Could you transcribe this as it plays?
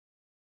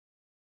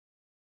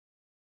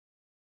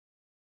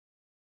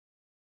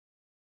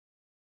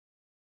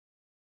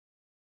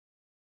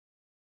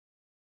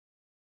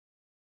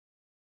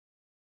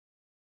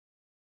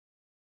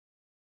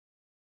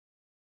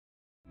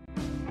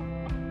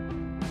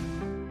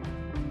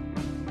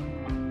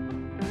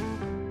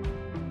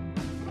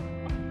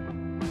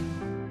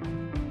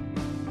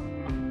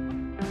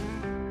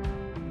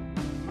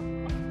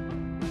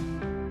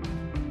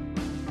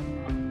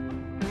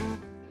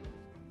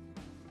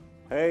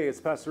Hey,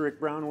 it's Pastor Rick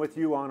Brown with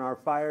you on our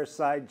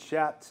fireside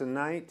chat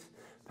tonight.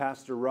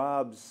 Pastor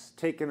Rob's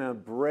taking a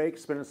break,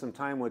 spending some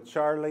time with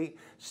Charlie,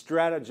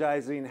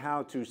 strategizing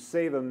how to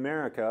save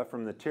America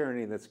from the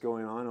tyranny that's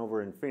going on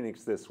over in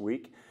Phoenix this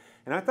week.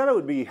 And I thought it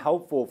would be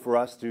helpful for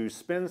us to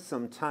spend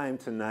some time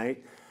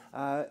tonight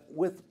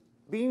with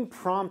being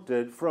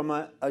prompted from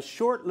a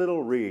short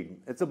little read.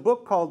 It's a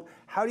book called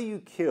How Do You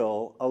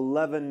Kill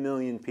 11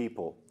 Million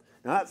People?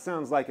 Now that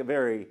sounds like a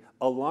very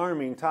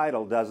alarming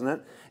title, doesn't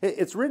it?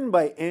 It's written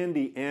by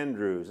Andy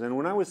Andrews, and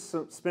when I was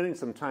spending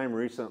some time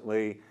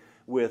recently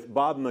with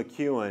Bob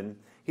McEwen,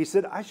 he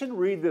said, I should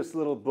read this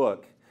little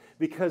book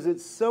because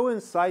it's so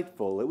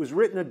insightful. It was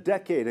written a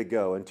decade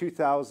ago in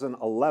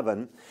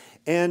 2011,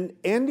 and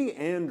Andy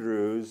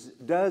Andrews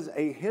does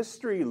a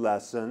history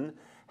lesson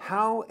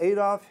how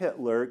Adolf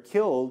Hitler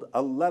killed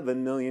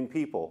 11 million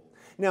people.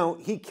 Now,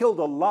 he killed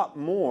a lot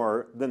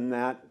more than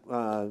that,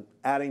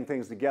 adding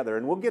things together,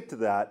 and we'll get to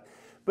that.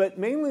 But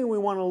mainly we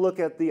want to look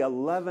at the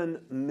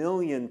 11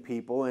 million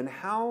people and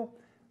how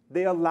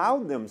they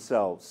allowed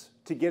themselves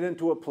to get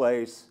into a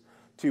place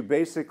to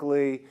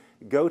basically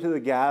go to the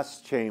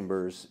gas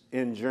chambers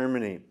in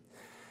Germany.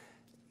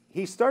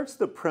 He starts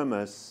the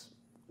premise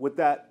with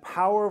that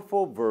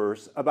powerful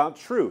verse about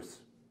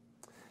truth.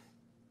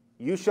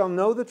 You shall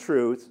know the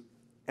truth,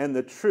 and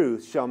the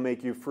truth shall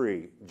make you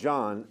free.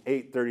 John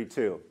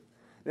 8:32.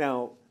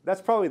 Now,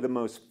 that's probably the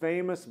most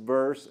famous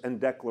verse and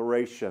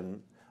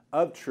declaration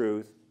of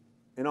truth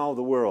in all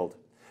the world.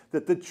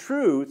 That the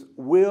truth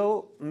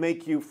will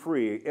make you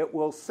free. It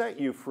will set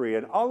you free.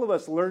 And all of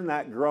us learn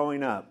that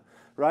growing up,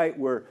 right?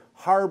 We're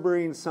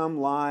harboring some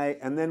lie,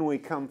 and then we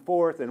come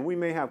forth, and we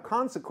may have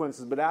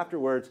consequences, but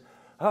afterwards,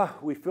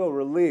 we feel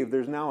relieved.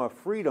 There's now a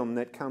freedom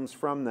that comes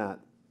from that.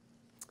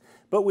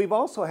 But we've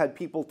also had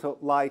people to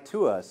lie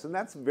to us, and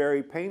that's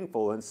very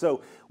painful. And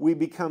so we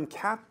become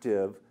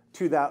captive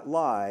to that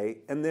lie,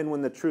 and then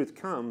when the truth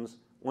comes,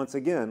 once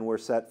again, we're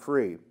set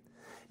free.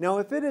 Now,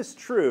 if it is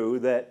true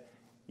that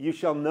you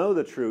shall know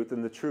the truth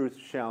and the truth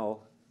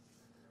shall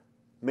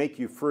make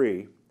you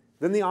free,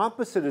 then the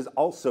opposite is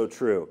also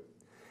true.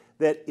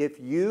 That if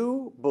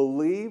you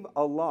believe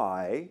a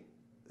lie,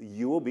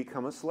 you will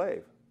become a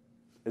slave.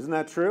 Isn't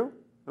that true?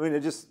 I mean, it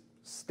just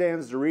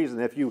stands to reason.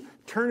 If you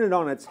turn it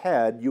on its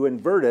head, you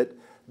invert it,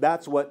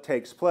 that's what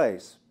takes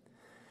place.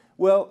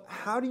 Well,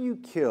 how do you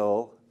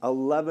kill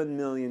 11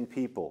 million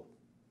people?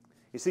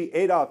 You see,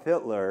 Adolf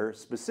Hitler,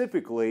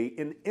 specifically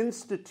in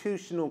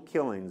institutional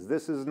killings,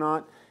 this is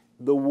not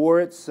the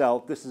war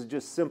itself, this is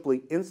just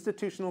simply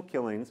institutional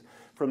killings.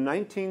 From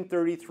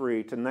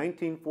 1933 to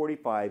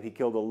 1945, he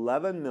killed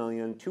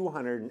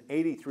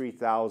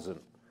 11,283,000.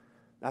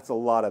 That's a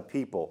lot of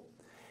people.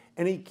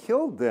 And he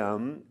killed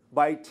them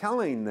by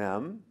telling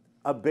them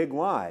a big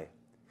lie.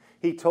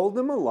 He told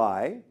them a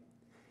lie,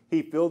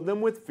 he filled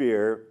them with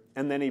fear,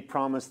 and then he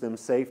promised them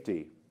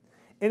safety.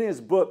 In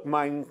his book,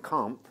 Mein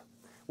Kampf,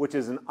 which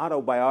is an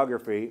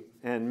autobiography,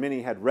 and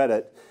many had read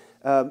it,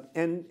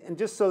 and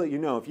just so that you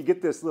know, if you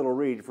get this little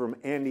read from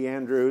Andy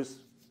Andrews,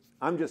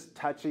 I'm just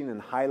touching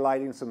and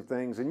highlighting some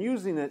things and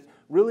using it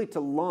really to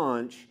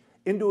launch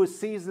into a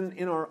season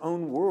in our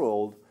own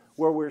world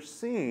where we're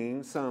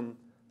seeing some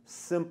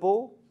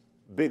simple,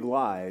 big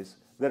lies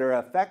that are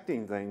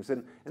affecting things.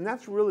 And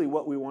that's really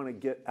what we want to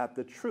get at,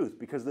 the truth,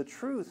 because the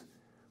truth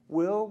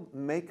will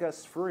make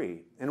us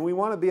free. And we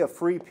want to be a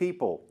free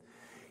people.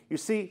 You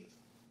see,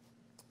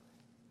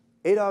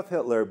 Adolf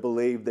Hitler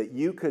believed that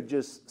you could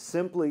just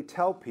simply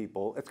tell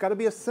people, it's got to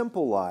be a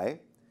simple lie,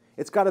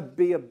 it's got to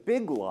be a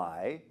big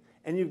lie,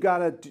 and you've got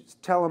to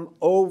tell them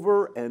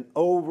over and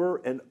over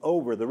and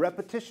over. The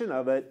repetition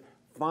of it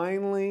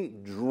finally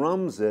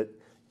drums it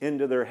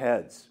into their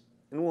heads.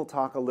 And we'll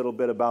talk a little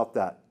bit about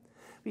that.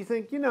 You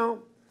think,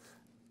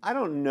 I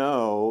don't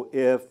know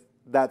if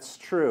that's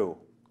true.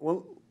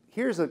 Well,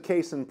 here's a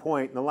case in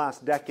point in the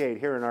last decade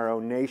here in our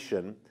own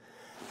nation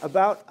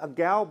about a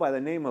gal by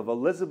the name of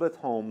Elizabeth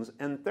Holmes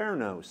and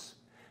Theranos.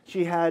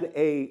 She had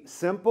a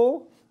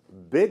simple,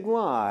 big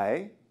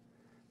lie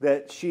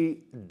that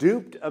she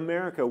duped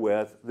America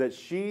with, that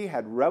she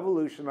had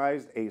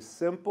revolutionized a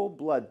simple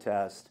blood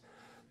test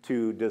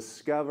to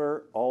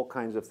discover all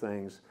kinds of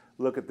things.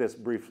 Look at this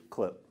brief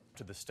clip.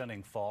 To the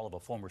stunning fall of a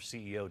former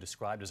CEO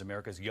described as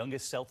America's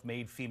youngest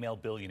self-made female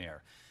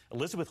billionaire.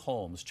 Elizabeth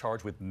Holmes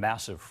charged with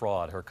massive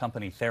fraud. Her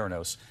company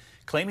Theranos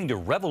claiming to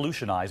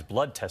revolutionize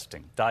blood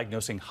testing,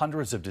 diagnosing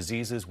hundreds of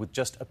diseases with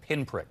just a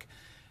pinprick.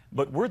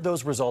 But were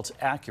those results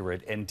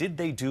accurate, and did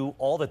they do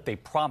all that they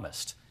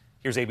promised?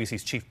 Here's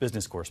ABC's chief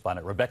business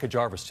correspondent Rebecca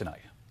Jarvis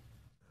tonight.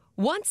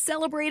 Once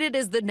celebrated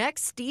as the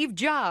next Steve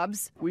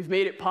Jobs, we've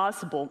made it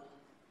possible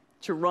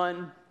to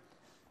run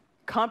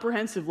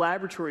comprehensive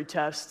laboratory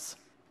tests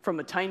from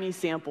a tiny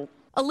sample.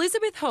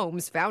 Elizabeth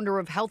Holmes, founder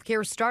of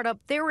healthcare startup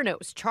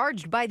Theranos,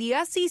 charged by the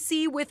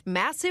SEC with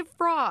massive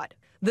fraud.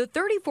 The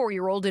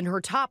 34-year-old and her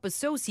top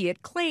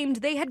associate claimed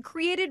they had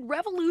created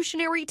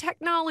revolutionary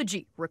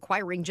technology,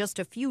 requiring just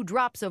a few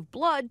drops of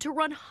blood to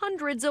run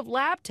hundreds of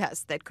lab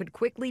tests that could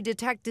quickly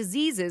detect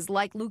diseases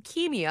like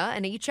leukemia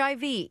and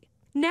HIV.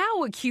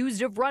 Now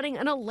accused of running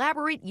an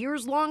elaborate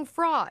years-long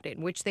fraud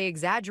in which they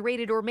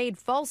exaggerated or made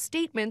false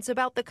statements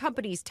about the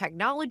company's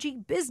technology,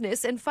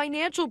 business, and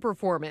financial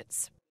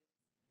performance.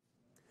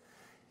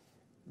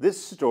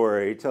 This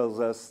story tells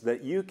us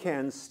that you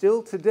can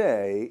still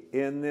today,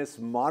 in this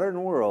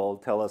modern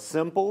world, tell a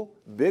simple,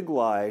 big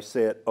lie,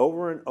 say it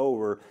over and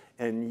over,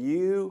 and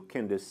you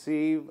can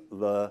deceive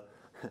the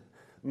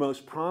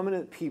most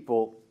prominent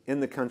people in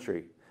the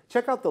country.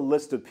 Check out the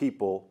list of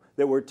people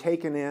that were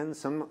taken in,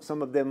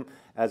 some of them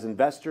as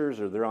investors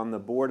or they're on the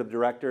board of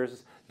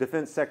directors.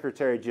 Defense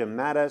Secretary Jim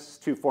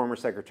Mattis, two former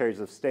Secretaries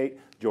of State,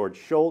 George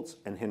Shultz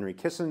and Henry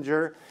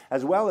Kissinger,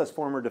 as well as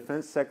former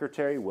Defense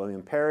Secretary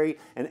William Perry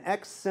and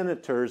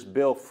ex-senators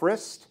Bill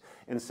Frist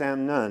and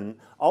Sam Nunn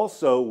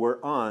also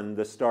were on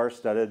the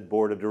star-studded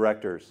board of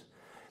directors.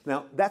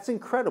 Now, that's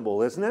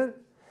incredible, isn't it?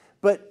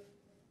 But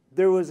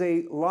there was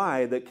a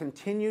lie that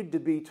continued to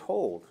be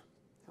told.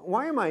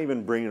 Why am I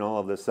even bringing all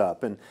of this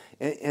up?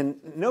 And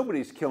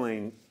nobody's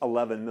killing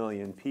 11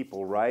 million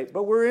people, right?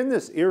 But we're in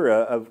this era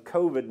of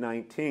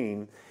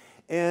COVID-19,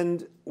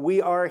 and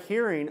we are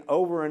hearing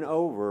over and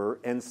over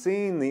and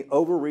seeing the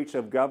overreach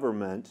of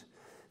government,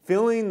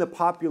 filling the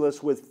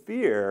populace with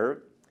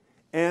fear,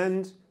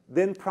 and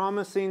then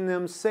promising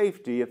them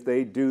safety if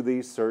they do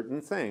these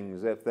certain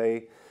things, if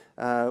they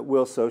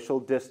will social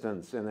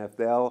distance, and if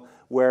they'll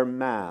wear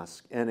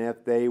masks, and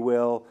if they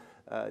will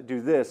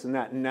do this and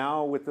that,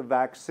 now with the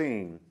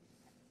vaccine.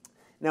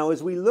 Now,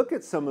 as we look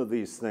at some of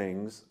these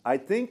things, I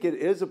think it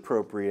is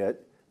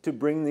appropriate to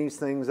bring these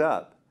things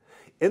up.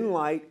 In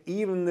light,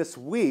 even this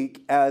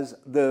week, as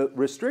the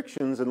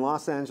restrictions in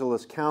Los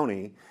Angeles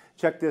County,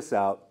 check this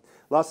out,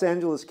 Los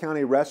Angeles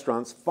County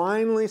restaurants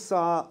finally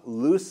saw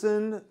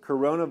loosened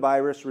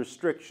coronavirus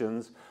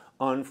restrictions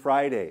on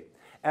Friday,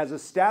 as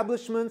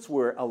establishments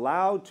were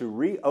allowed to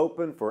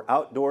reopen for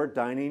outdoor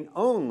dining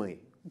only.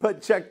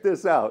 But check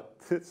this out.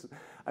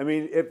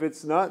 If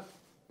it's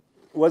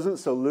wasn't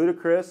so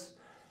ludicrous,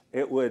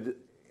 it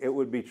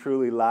would be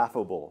truly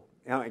laughable.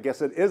 I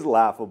guess it is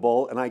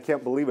laughable, and I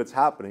can't believe it's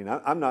happening.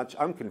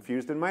 I'm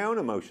confused in my own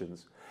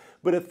emotions.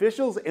 But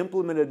officials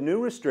implemented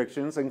new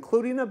restrictions,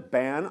 including a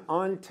ban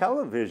on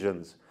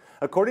televisions.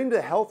 According to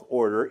a health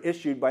order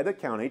issued by the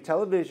county,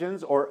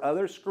 televisions or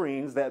other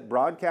screens that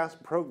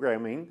broadcast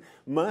programming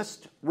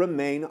must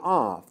remain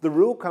off. The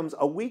rule comes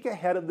a week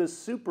ahead of the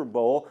Super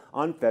Bowl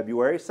on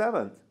February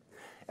 7th.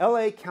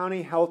 LA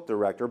County Health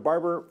Director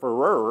Barbara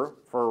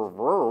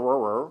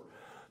Ferrer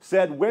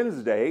said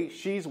Wednesday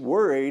she's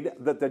worried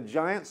that the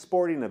giant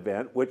sporting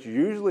event, which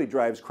usually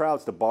drives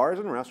crowds to bars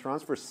and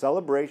restaurants for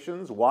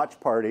celebrations, watch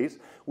parties,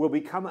 will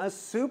become a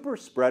super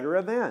spreader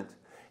event.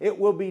 It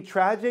will be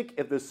tragic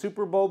if the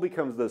Super Bowl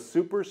becomes the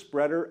super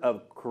spreader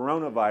of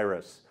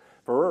coronavirus.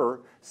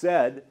 Ferrer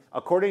said,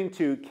 according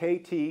to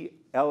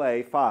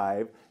KTLA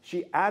 5,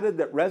 she added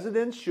that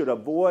residents should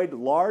avoid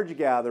large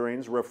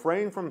gatherings,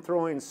 refrain from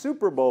throwing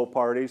Super Bowl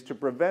parties to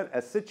prevent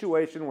a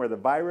situation where the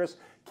virus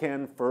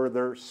can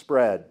further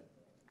spread.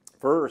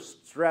 Ferrer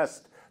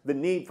stressed the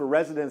need for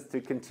residents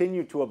to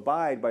continue to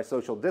abide by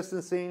social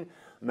distancing,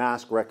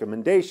 mask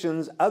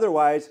recommendations,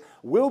 otherwise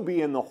we'll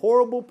be in the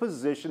horrible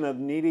position of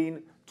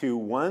needing to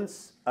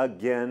once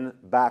again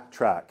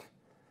backtrack.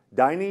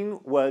 Dining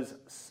was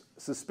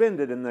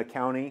suspended in the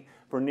county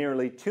for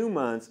nearly 2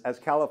 months as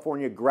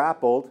California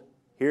grappled,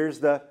 here's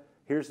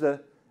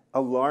the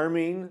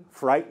alarming,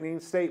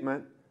 frightening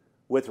statement,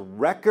 with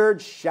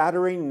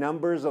record-shattering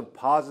numbers of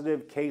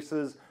positive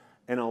cases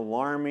and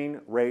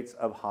alarming rates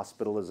of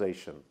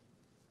hospitalization.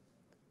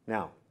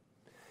 Now,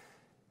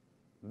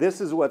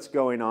 this is what's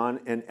going on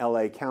in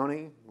LA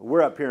County.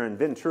 We're up here in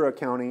Ventura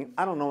County.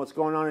 I don't know what's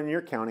going on in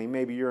your county.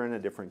 Maybe you're in a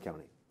different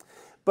county.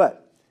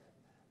 But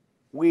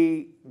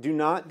we do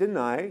not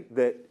deny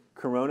that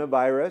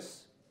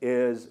coronavirus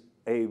is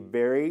a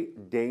very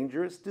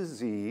dangerous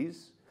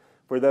disease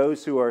for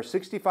those who are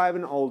 65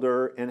 and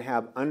older and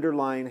have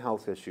underlying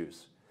health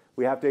issues.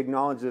 We have to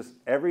acknowledge this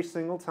every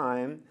single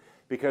time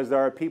because there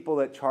are people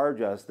that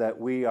charge us that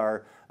we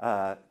are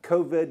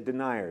COVID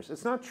deniers.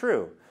 It's not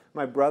true.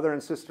 My brother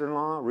and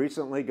sister-in-law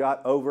recently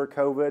got over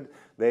COVID.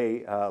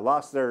 They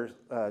lost their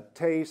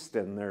taste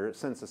and their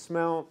sense of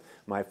smell.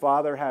 My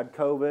father had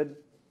COVID,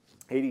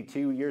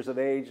 82 years of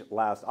age,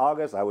 last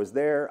August. I was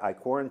there. I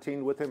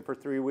quarantined with him for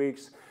 3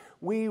 weeks.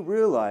 We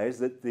realize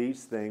that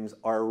these things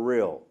are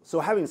real.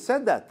 So having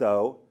said that,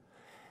 though,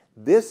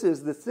 this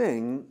is the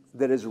thing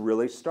that is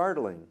really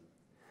startling.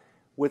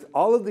 With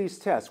all of these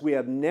tests, we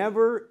have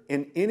never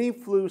in any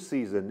flu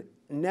season,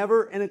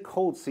 never in a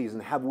cold season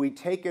have we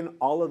taken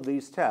all of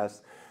these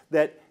tests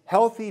that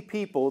healthy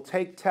people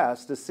take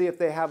tests to see if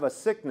they have a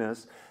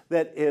sickness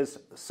that is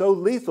so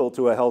lethal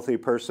to a healthy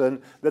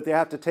person that they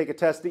have to take a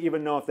test to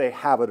even know if they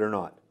have it or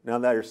not. Now,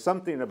 there's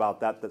something about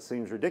that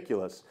seems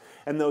ridiculous.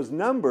 And those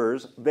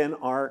numbers then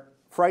are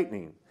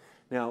frightening.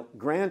 Now,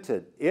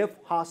 granted, if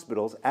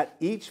hospitals, at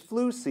each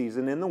flu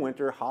season in the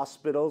winter,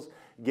 hospitals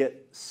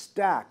get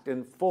stacked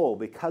and full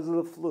because of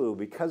the flu,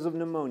 because of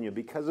pneumonia,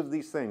 because of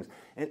these things,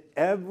 and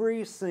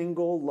every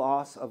single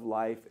loss of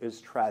life is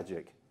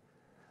tragic.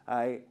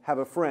 I have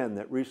a friend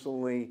that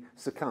recently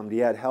succumbed. He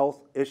had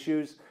health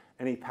issues,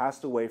 and he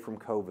passed away from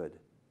COVID.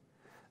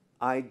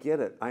 I get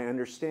it. I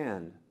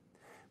understand.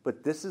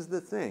 But this is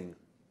the thing.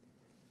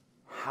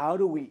 How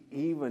do we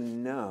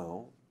even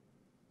know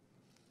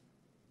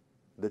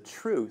the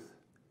truth?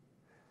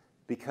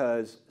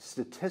 Because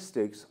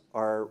statistics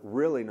are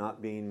really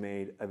not being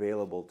made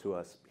available to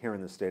us here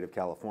in the state of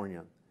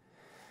California.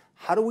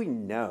 How do we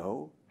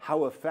know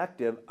how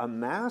effective a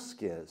mask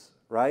is,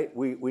 right?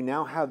 We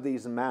now have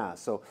these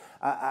masks. So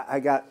I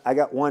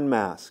got one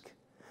mask.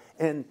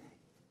 And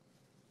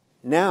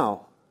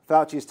now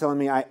Fauci's telling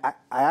me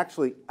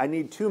I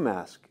need two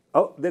masks.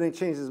 Oh, then he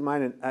changed his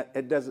mind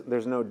and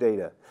there's no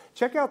data.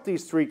 Check out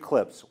these three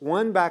clips.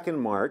 One back in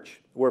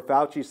March where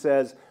Fauci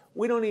says,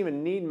 we don't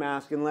even need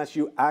masks unless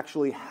you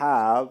actually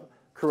have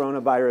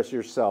coronavirus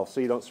yourself so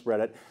you don't spread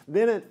it.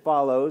 Then it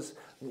follows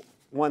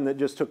one that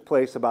just took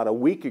place about a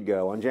week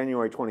ago on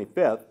January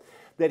 25th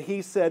that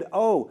he said,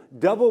 oh,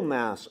 double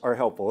masks are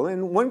helpful.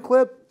 In one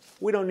clip,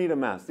 we don't need a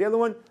mask. The other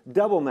one,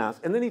 double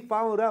mask. And then he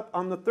followed up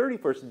on the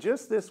 31st,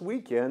 just this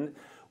weekend,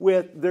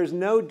 with there's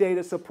no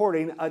data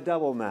supporting a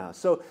double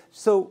mask.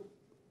 So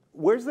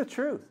where's the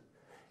truth?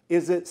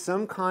 Is it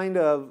some kind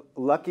of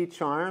lucky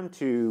charm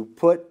to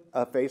put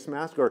a face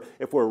mask? Or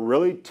if we're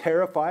really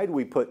terrified,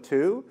 we put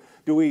two?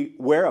 Do we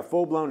wear a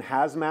full-blown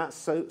hazmat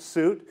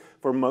suit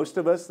for most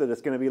of us that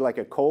it's going to be like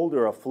a cold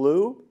or a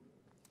flu?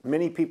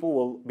 Many people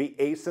will be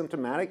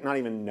asymptomatic, not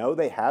even know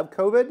they have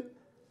COVID.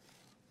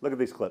 Look at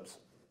these clips.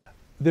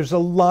 There's a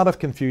lot of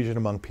confusion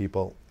among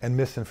people and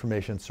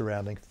misinformation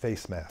surrounding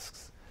face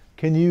masks.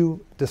 Can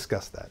you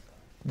discuss that?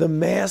 The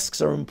masks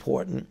are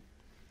important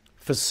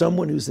for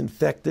someone who's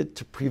infected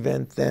to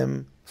prevent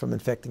them from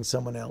infecting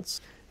someone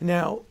else.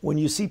 Now, when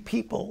you see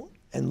people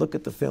and look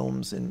at the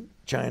films in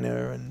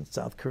China and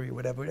South Korea,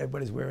 whatever,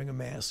 everybody's wearing a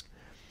mask.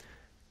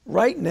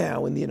 Right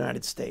now in the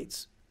United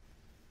States,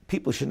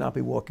 people should not be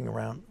walking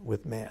around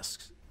with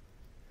masks.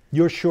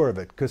 You're sure of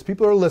it? Because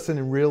people are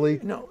listening really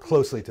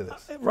closely to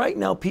this. Right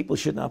now, people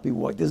should not be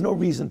walking. There's no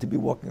reason to be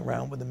walking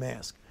around with a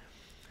mask.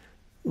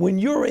 When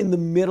you're in the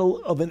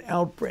middle of an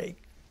outbreak,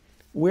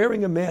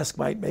 wearing a mask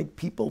might make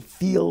people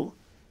feel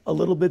a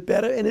little bit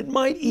better, and it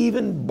might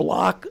even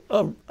block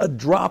a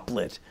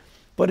droplet,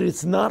 but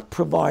it's not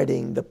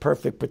providing the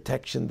perfect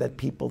protection that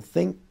people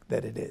think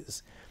that it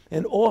is.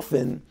 And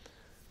often,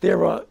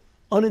 there are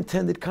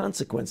unintended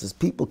consequences.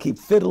 People keep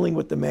fiddling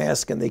with the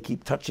mask, and they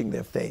keep touching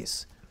their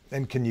face.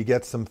 And can you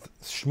get some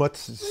schmutz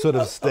sort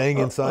of staying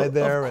inside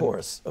there?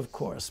 Of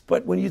course.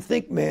 But when you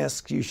think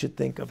masks, you should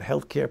think of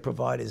healthcare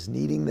providers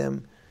needing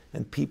them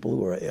and people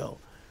who are ill.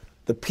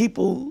 The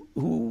people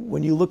who,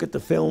 when you look at the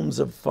films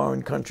of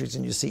foreign countries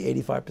and you see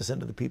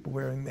 85% of the people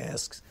wearing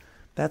masks,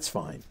 that's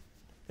fine.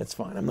 That's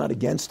fine. I'm not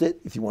against it.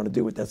 If you want to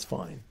do it, that's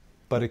fine.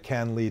 But it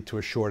can lead to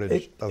a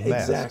shortage of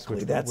masks.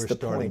 Exactly. That's the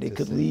point. It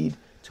could lead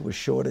to a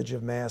shortage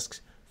of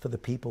masks for the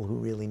people who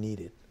really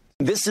need it.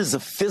 This is a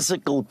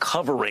physical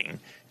covering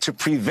to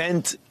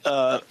prevent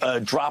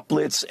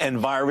droplets and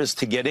virus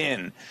to get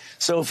in.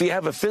 So if you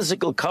have a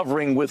physical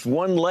covering with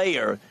one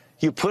layer,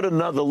 you put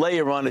another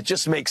layer on, it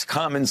just makes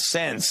common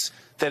sense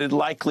that it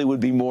likely would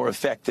be more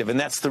effective. And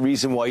that's the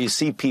reason why you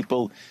see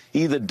people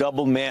either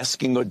double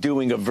masking or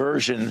doing a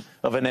version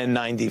of an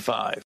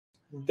N95.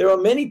 There are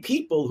many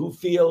people who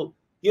feel,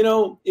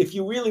 if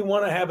you really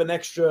want to have an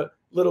extra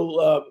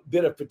little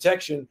bit of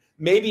protection,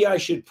 maybe I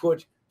should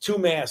put two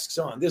masks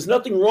on. There's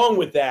nothing wrong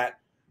with that,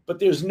 but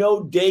there's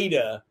no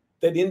data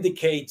that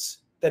indicates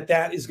that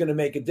that is going to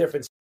make a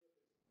difference.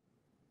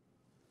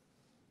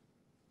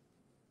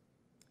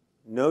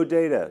 No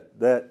data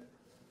that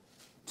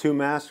two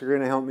masks are going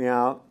to help me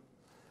out.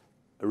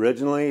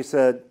 Originally, he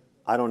said,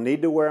 I don't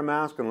need to wear a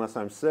mask unless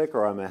I'm sick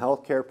or I'm a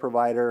healthcare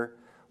provider.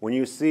 When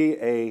you see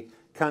a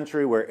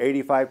country where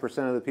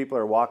 85% of the people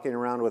are walking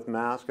around with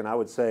masks, and I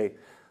would say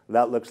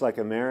that looks like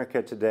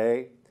America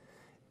today,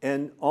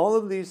 and all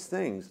of these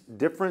things,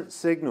 different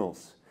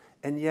signals,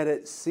 and yet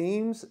it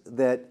seems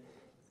that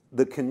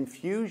the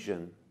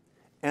confusion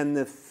and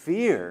the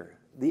fear,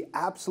 the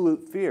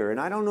absolute fear, and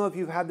I don't know if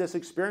you've had this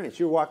experience.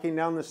 You're walking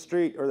down the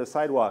street or the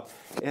sidewalk,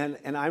 and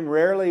I'm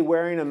rarely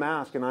wearing a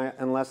mask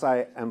unless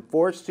I am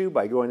forced to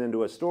by going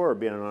into a store or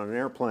being on an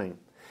airplane.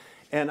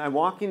 And I'm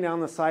walking down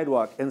the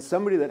sidewalk, and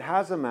somebody that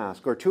has a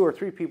mask, or two or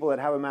three people that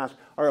have a mask,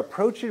 are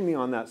approaching me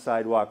on that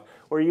sidewalk,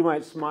 where you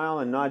might smile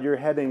and nod your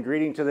head in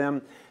greeting to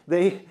them.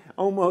 They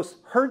almost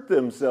hurt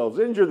themselves,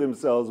 injure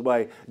themselves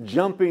by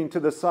jumping to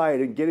the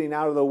side and getting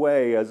out of the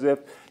way as if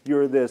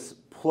you're this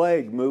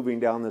plague moving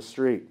down the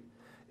street.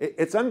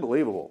 It's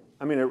unbelievable.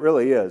 I mean, it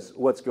really is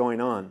what's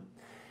going on.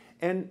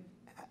 And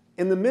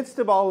in the midst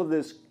of all of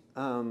this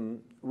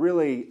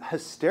really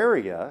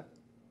hysteria,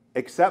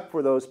 except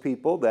for those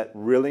people that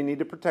really need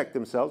to protect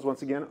themselves,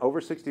 once again,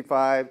 over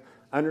 65,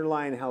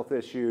 underlying health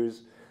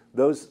issues,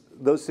 those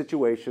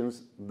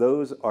situations,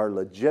 those are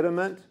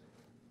legitimate.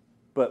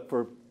 But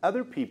for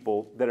other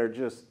people that are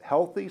just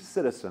healthy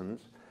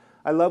citizens,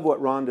 I love what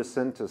Ron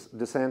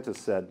DeSantis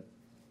said.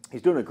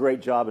 He's doing a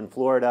great job in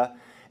Florida.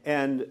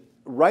 And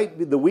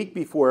right the week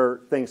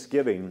before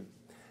Thanksgiving,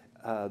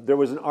 there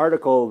was an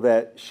article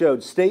that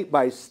showed state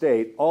by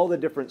state, all the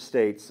different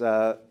states,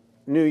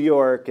 New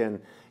York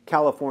and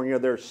California,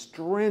 their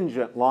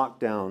stringent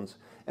lockdowns.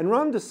 And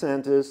Ron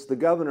DeSantis, the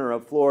governor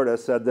of Florida,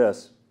 said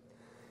this.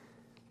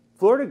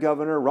 Florida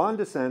Governor Ron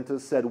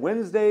DeSantis said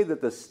Wednesday that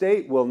the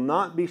state will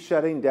not be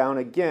shutting down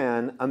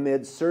again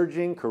amid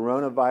surging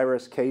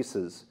coronavirus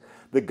cases.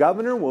 The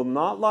governor will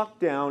not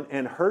lock down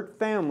and hurt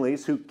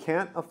families who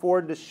can't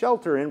afford to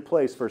shelter in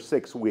place for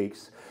 6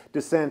 weeks,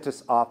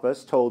 DeSantis'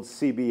 office told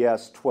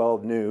CBS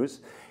 12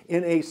 News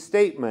in a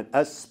statement,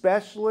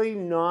 especially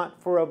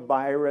not for a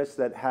virus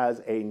that has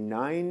a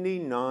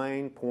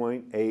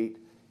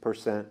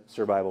 99.8%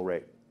 survival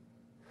rate.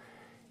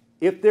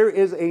 If there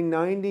is a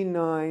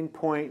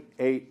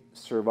 99.8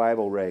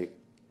 survival rate,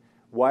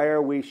 why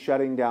are we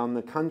shutting down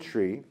the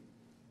country?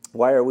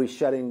 Why are we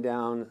shutting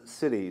down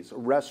cities,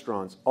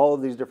 restaurants, all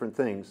of these different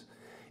things,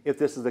 if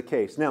this is the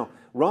case? Now,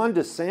 Ron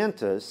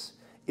DeSantis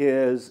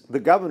is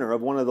the governor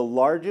of one of the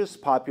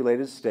largest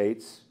populated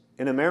states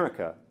in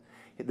America.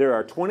 There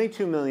are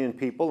 22 million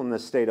people in the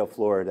state of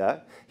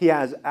Florida. He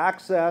has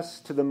access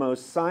to the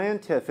most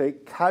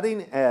scientific,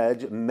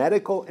 cutting-edge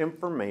medical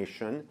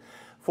information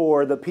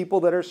for the people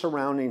that are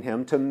surrounding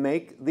him to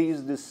make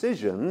these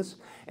decisions.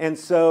 And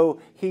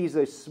so he's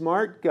a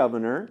smart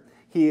governor.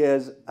 He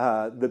is,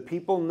 the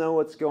people know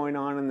what's going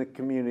on in the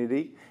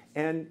community,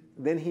 and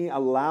then he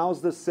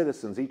allows the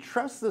citizens, he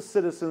trusts the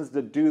citizens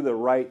to do the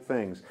right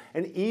things.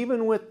 And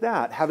even with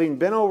that, having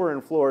been over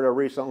in Florida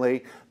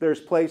recently, there's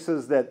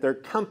places that their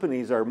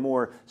companies are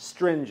more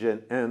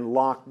stringent and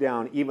locked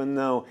down, even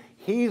though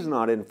he's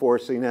not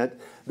enforcing it.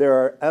 There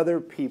are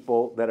other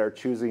people that are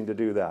choosing to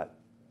do that.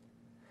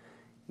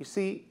 You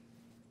see,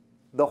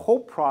 the whole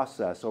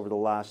process over the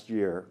last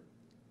year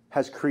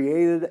has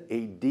created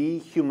a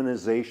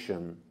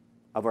dehumanization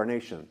of our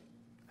nation.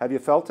 Have you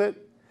felt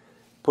it?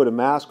 Put a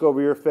mask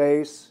over your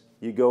face,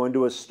 you go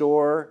into a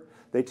store,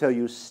 they tell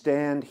you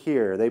stand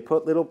here. They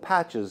put little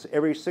patches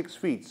every 6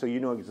 feet so you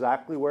know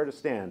exactly where to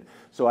stand.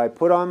 So I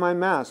put on my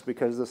mask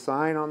because the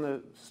sign on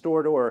the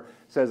store door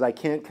says I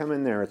can't come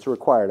in there, it's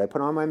required. I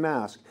put on my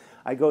mask.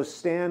 I go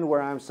stand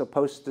where I'm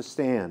supposed to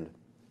stand.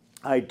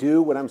 I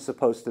do what I'm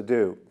supposed to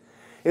do.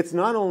 It's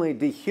not only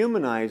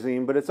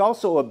dehumanizing, but it's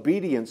also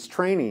obedience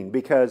training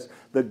because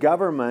the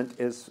government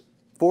is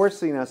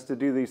forcing us to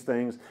do these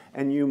things,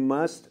 and you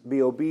must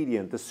be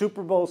obedient. The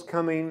Super Bowl's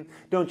coming.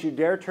 Don't you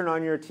dare turn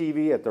on your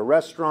TV at the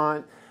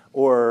restaurant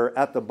or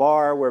at the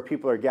bar where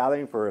people are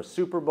gathering for a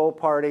Super Bowl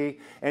party.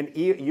 And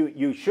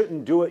you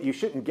shouldn't do it. You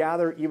shouldn't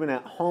gather even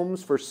at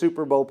homes for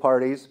Super Bowl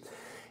parties.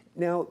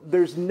 Now,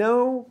 there's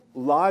no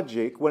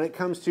logic when it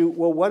comes to,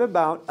 well, what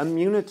about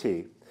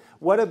immunity?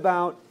 What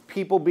about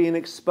people being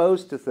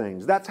exposed to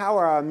things? That's how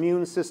our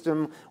immune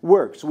system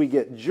works. We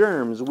get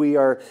germs. We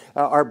are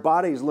our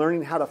body's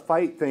learning how to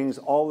fight things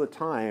all the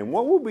time.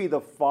 What will be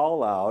the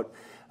fallout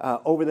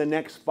over the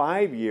next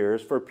 5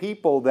 years for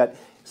people that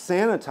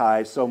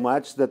sanitize so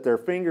much that their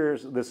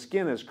fingers, the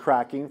skin is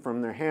cracking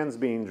from their hands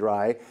being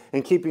dry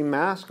and keeping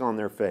masks on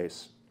their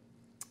face?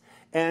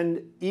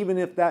 And even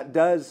if that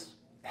does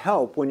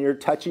help when you're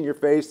touching your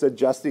face,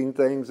 adjusting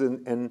things,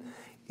 and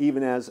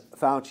even as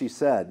Fauci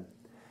said,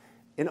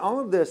 in all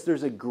of this,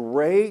 there's a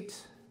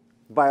great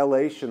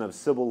violation of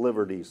civil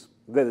liberties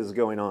that is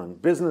going on.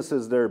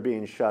 Businesses that are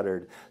being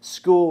shuttered,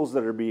 schools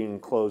that are being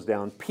closed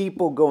down,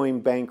 people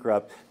going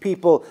bankrupt,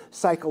 people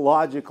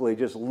psychologically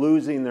just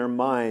losing their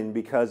mind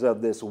because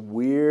of this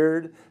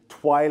weird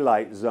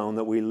twilight zone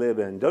that we live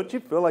in. Don't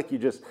you feel like you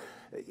just...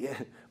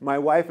 My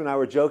wife and I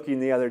were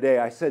joking the other day.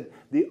 I said,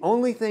 the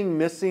only thing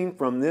missing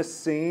from this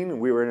scene,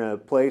 we were in a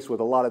place with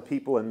a lot of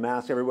people and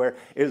masks everywhere,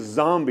 is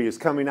zombies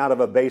coming out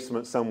of a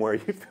basement somewhere.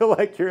 You feel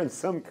like you're in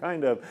some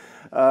kind of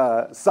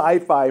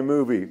sci-fi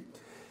movie.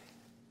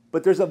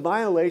 But there's a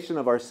violation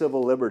of our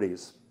civil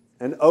liberties,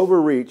 an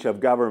overreach of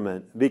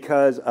government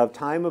because of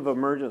time of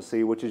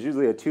emergency, which is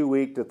usually a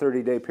 2-week to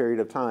 30-day period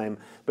of time,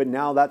 but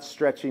now that's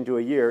stretching to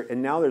a year.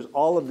 And now there's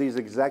all of these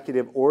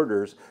executive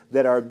orders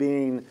that are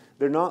being,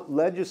 they're not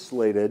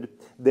legislated,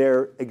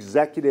 they're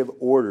executive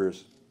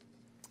orders.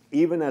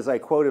 Even as I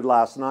quoted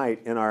last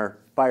night in our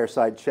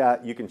fireside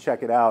chat, you can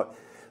check it out.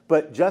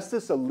 But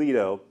Justice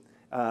Alito,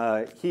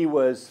 he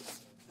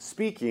was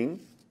speaking,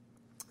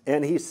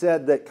 and he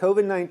said that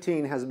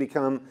COVID-19 has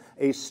become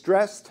a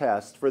stress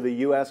test for the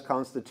U.S.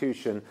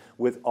 Constitution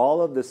with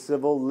all of the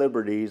civil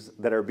liberties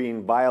that are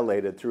being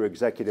violated through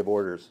executive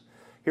orders.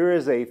 Here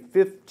is a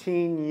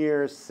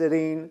 15-year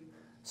sitting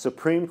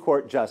Supreme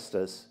Court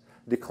justice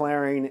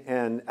declaring,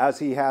 and as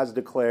he has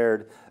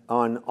declared,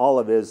 on all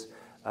of his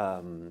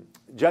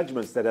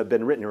judgments that have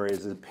been written, or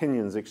his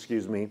opinions,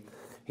 excuse me,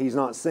 he's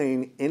not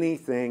saying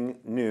anything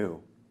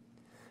new.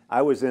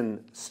 I was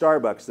in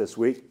Starbucks this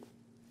week,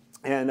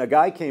 and a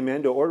guy came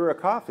in to order a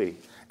coffee,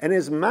 and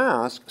his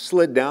mask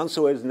slid down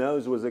so his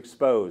nose was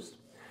exposed.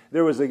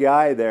 There was a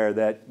guy there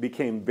that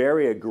became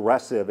very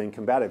aggressive and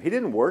combative. He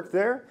didn't work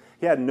there.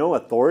 He had no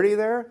authority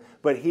there,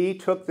 but he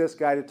took this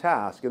guy to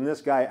task, and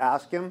this guy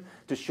asked him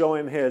to show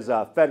him his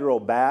federal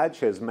badge,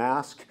 his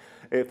mask,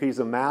 if he's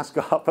a mask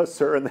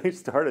officer, and they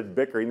started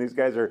bickering. These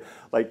guys are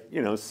like,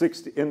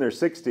 60, in their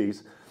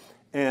 60s,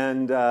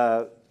 and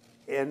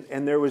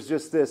there was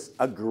just this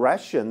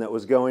aggression that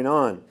was going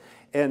on.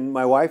 And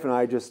my wife and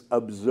I just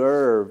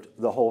observed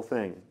the whole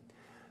thing.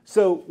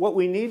 So what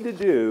we need to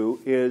do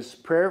is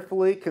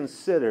prayerfully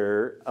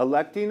consider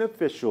electing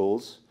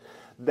officials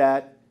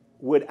that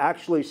would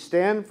actually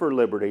stand for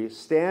liberty,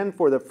 stand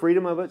for the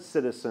freedom of its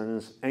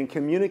citizens, and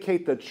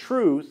communicate the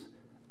truth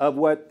of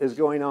what is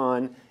going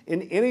on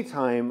in any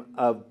time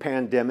of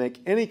pandemic,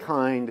 any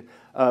kind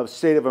of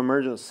state of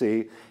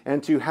emergency,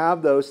 and to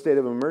have those state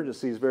of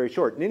emergencies very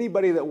short. And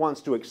anybody that wants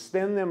to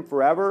extend them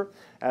forever,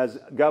 as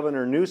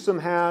Governor Newsom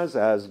has,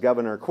 as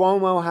Governor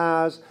Cuomo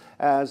has,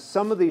 as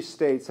some of these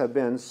states have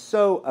been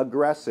so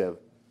aggressive.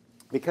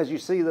 Because you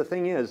see, the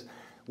thing is,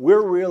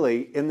 we're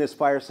really, in this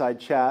fireside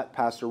chat,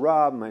 Pastor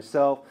Rob,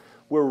 myself,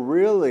 we're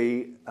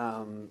really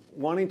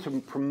wanting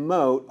to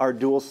promote our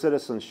dual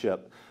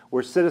citizenship.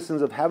 We're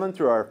citizens of heaven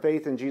through our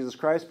faith in Jesus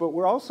Christ, but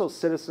we're also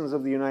citizens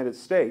of the United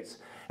States.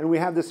 And we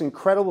have this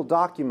incredible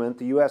document,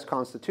 the U.S.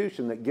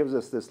 Constitution, that gives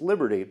us this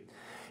liberty.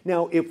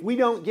 Now, if we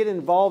don't get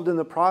involved in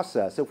the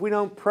process, if we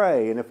don't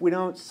pray, and if we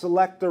don't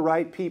select the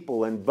right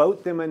people and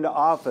vote them into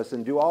office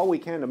and do all we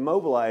can to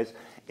mobilize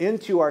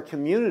into our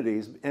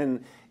communities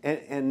and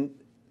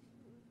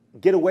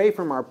get away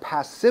from our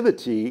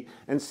passivity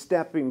and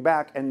stepping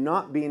back and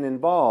not being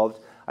involved,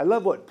 I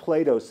love what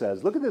Plato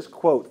says. Look at this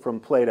quote from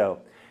Plato.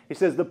 He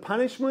says, "The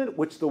punishment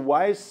which the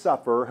wise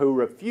suffer who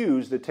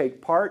refuse to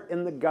take part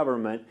in the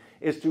government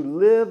is to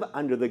live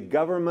under the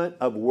government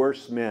of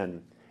worse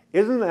men."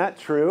 Isn't that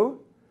true?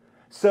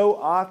 So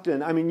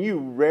often, you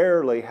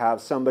rarely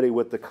have somebody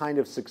with the kind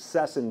of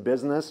success in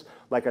business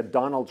like a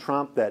Donald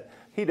Trump that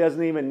he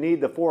doesn't even need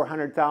the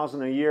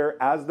 $400,000 a year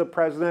as the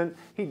president.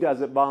 He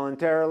does it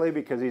voluntarily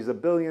because he's a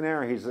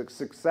billionaire, he's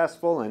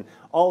successful, and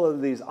all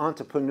of these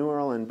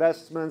entrepreneurial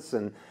investments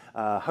and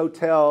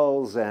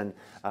hotels and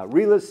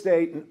real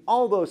estate and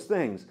all those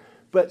things.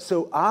 But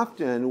so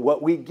often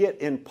what we get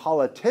in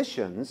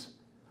politicians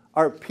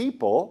are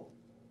people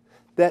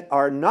that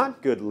are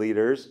not good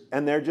leaders,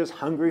 and they're just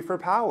hungry for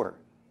power,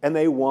 and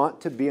they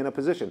want to be in a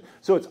position.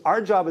 So it's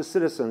our job as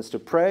citizens to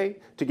pray,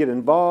 to get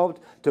involved,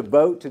 to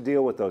vote, to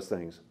deal with those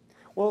things.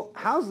 Well,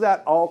 how's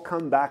that all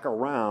come back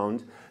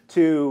around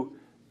to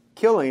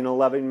killing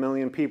 11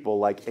 million people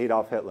like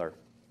Adolf Hitler?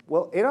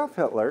 Well, Adolf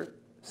Hitler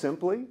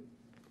simply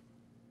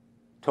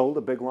told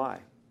a big lie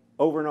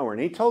over and over.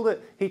 And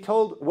he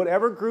told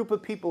whatever group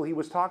of people he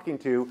was talking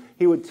to,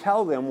 he would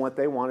tell them what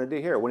they wanted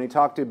to hear. When he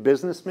talked to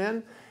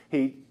businessmen,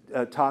 he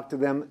talked to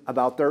them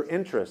about their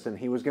interests, and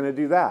he was going to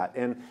do that.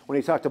 And when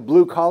he talked to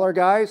blue-collar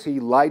guys,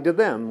 he lied to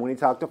them. When he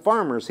talked to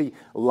farmers, he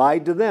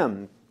lied to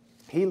them.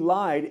 He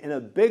lied in a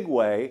big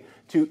way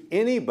to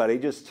anybody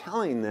just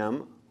telling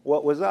them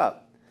what was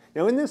up.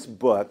 Now, in this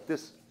book,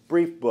 this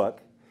brief book,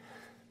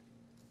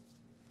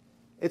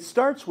 it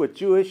starts with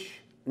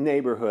Jewish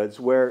neighborhoods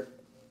where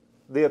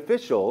the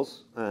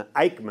officials,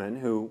 Eichmann,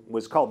 who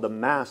was called the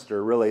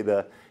master, really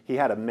he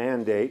had a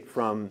mandate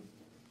from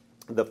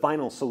the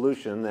final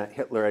solution that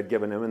Hitler had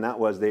given him, and that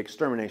was the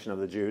extermination of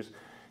the Jews.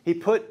 He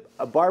put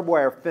a barbed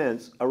wire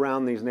fence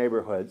around these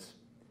neighborhoods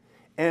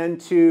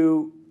and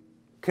to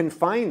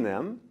confine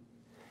them,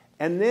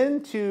 and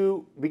then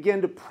to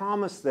begin to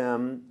promise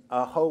them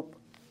a hope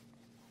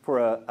for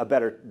a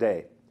better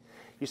day.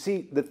 You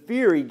see, the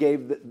fear he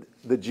gave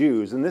the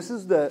Jews, and this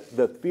is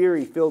the fear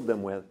he filled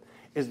them with,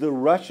 is the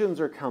Russians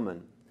are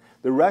coming.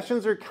 The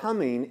Russians are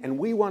coming, and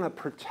we want to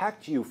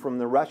protect you from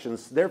the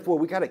Russians. Therefore,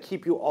 we got to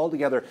keep you all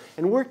together.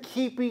 And we're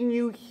keeping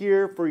you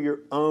here for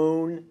your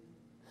own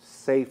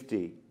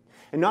safety.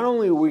 And not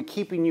only are we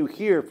keeping you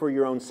here for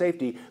your own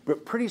safety,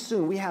 but pretty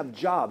soon we have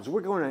jobs. We're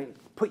going to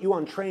put you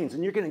on trains,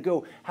 and you're going to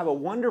go have a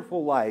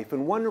wonderful life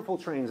and wonderful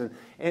trains.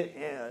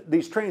 And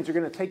these trains are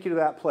going to take you to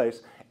that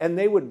place. And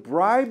they would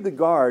bribe the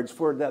guards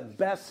for the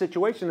best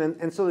situation.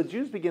 And so the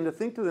Jews begin to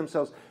think to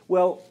themselves,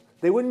 well,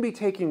 they wouldn't be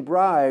taking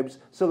bribes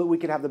so that we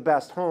could have the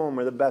best home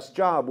or the best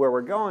job where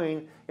we're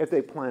going if they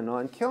planned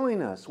on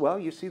killing us. Well,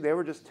 you see, they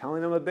were just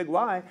telling them a big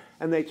lie,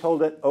 and they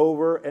told it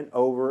over and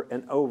over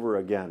and over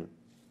again.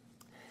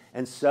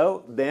 And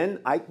so then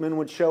Eichmann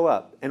would show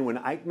up. And when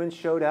Eichmann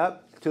showed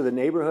up to the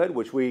neighborhood,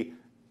 which we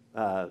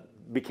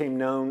became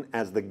known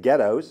as the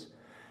ghettos,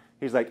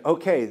 he's like,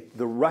 okay,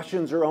 the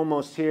Russians are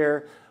almost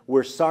here.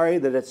 We're sorry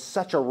that it's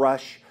such a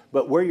rush,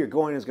 but where you're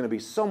going is going to be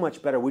so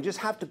much better. We just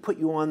have to put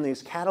you on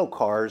these cattle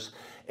cars.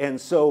 And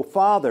so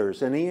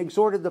fathers, and he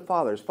exhorted the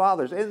fathers,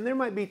 and there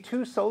might be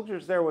 2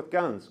 soldiers there with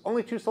guns,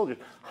 only 2 soldiers,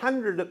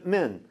 100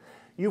 men.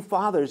 you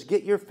fathers,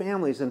 get your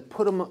families and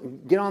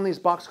get on these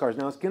boxcars.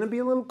 Now, it's going to be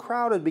a little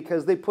crowded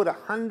because they put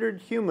 100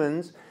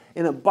 humans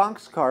in a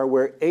boxcar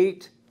where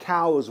 8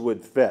 cows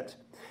would fit.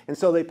 And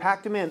so they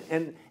packed them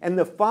in, and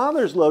the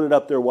fathers loaded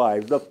up their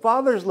wives. The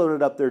fathers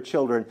loaded up their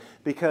children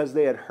because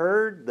they had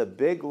heard the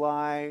big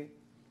lie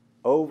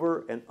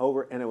over and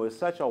over, and it was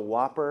such a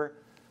whopper,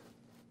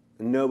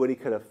 nobody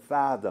could have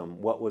fathomed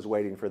what was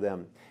waiting for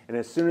them. And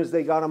as soon as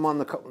they got them on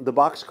the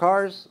box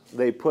cars,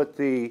 they put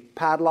the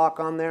padlock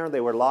on there,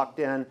 they were locked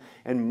in,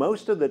 and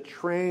most of the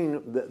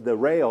train, the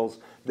rails,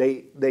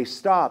 they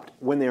stopped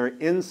when they were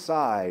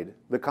inside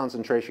the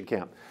concentration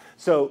camp.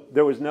 So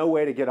there was no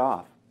way to get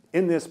off.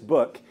 In this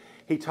book,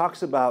 he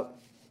talks about,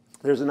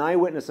 there's an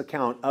eyewitness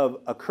account of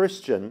a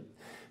Christian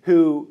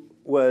who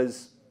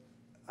was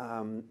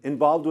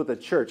involved with a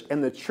church,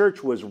 and the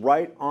church was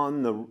right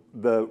on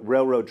the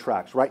railroad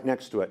tracks, right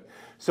next to it.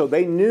 So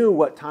they knew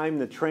what time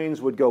the trains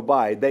would go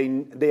by.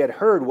 They had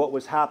heard what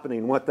was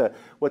happening, what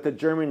the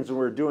Germans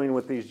were doing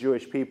with these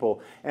Jewish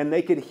people, and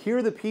they could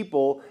hear the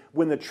people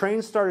when the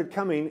train started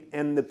coming,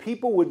 and the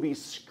people would be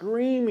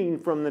screaming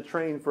from the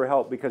train for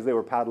help because they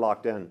were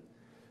padlocked in.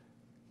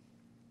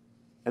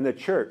 And the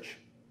church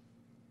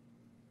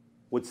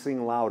would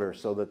sing louder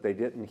so that they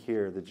didn't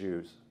hear the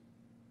Jews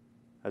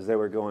as they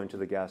were going to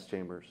the gas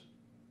chambers.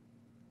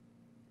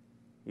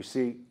 You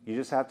see, you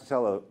just have to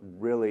tell a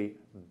really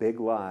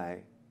big lie.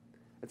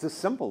 It's a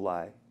simple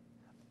lie.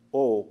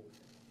 Oh,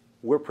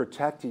 we're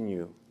protecting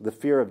you, the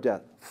fear of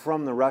death,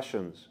 from the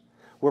Russians.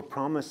 We're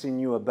promising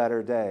you a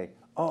better day.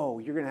 Oh,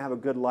 you're going to have a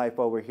good life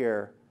over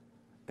here.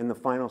 And the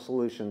final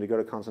solution, to go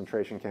to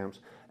concentration camps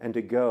and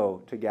to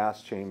go to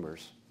gas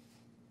chambers.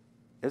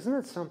 Isn't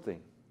it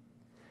something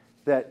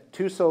that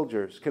 2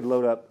 soldiers could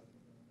load up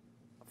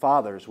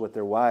fathers with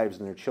their wives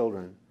and their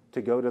children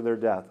to go to their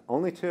death?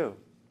 Only 2.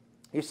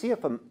 You see,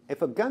 if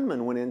a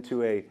gunman went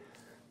into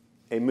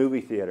a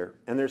movie theater,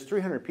 and there's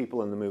 300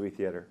 people in the movie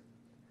theater,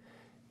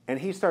 and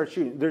he starts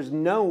shooting, there's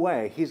no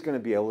way he's going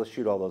to be able to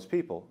shoot all those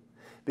people,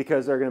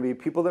 because there are going to be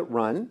people that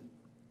run,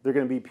 there are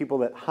going to be people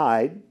that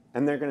hide,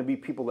 and there are going to be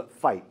people that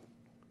fight.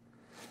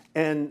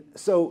 And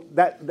so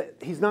that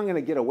he's not going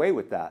to get away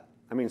with that.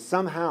 I mean,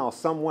 somehow,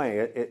 some way,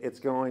 it's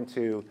going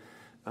to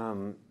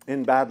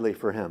end badly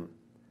for him.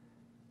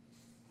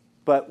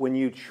 But when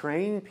you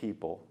train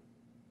people,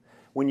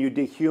 when you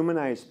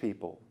dehumanize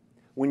people,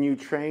 when you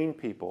train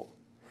people,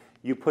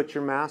 you put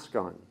your mask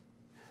on,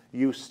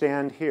 you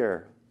stand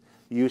here,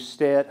 you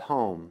stay at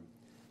home,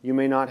 you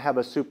may not have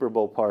a Super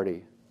Bowl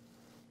party.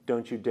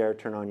 Don't you dare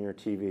turn on your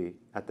TV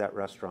at that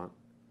restaurant.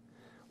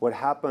 What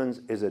happens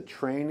is a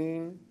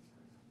training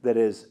that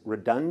is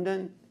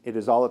redundant. It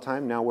is all the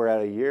time. Now we're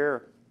at a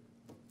year.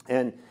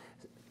 And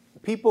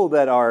people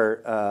that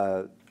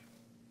are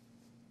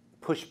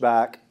pushed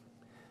back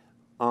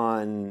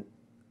on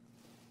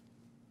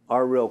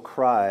our real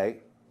cry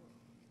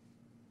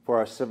for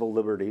our civil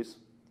liberties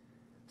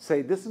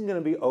say, this is going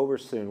to be over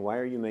soon. Why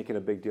are you making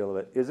a big deal of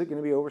it? Is it going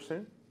to be over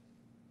soon?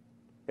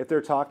 If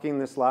they're talking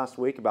this last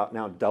week about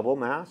now double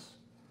masks,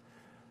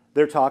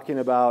 they're talking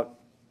about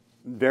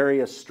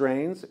various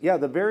strains. Yeah,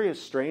 the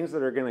various strains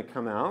that are going to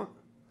come out.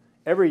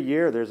 Every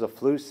year there's a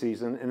flu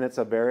season, and it's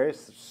a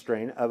various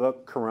strain of a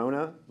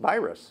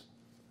coronavirus.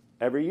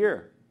 Every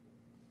year.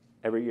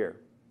 Every year.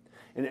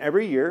 And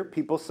every year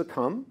people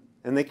succumb,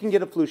 and they can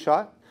get a flu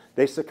shot.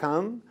 They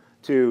succumb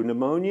to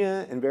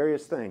pneumonia and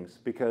various things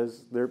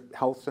because their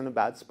health's in a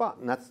bad spot.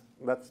 And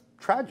that's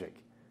tragic,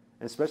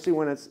 and especially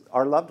when it's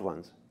our loved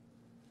ones.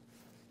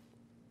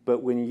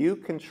 But when you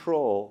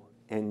control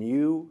and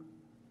you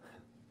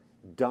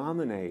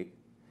dominate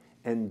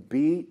and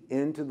beat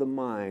into the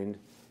mind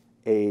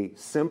a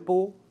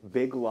simple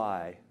big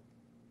lie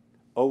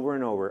over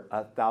and over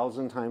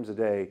 1,000 times a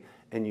day,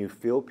 and you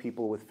fill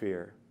people with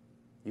fear.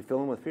 You fill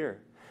them with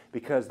fear.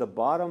 Because the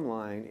bottom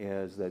line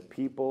is that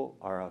people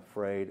are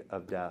afraid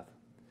of death.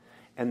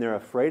 And they're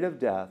afraid of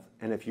death,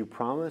 and if you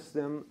promise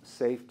them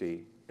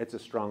safety, it's a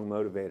strong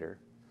motivator.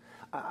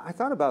 I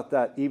thought about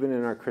that even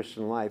in our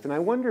Christian life, and I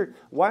wonder,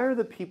 why are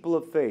the people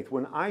of faith,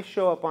 when I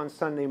show up on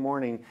Sunday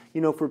morning,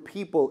 for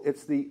people,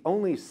 it's the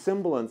only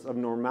semblance of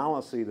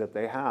normalcy that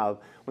they have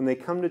when they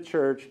come to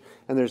church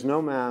and there's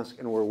no mask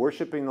and we're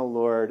worshiping the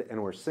Lord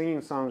and we're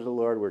singing songs of the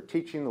Lord, we're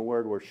teaching the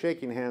Word, we're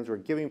shaking hands, we're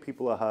giving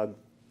people a hug.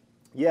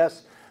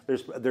 Yes,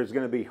 there's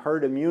going to be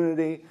herd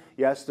immunity.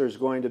 Yes, there's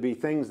going to be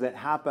things that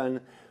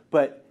happen,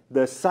 but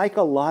the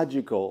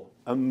psychological,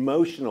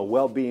 emotional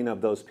well-being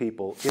of those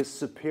people is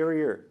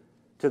superior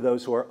to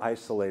those who are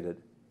isolated.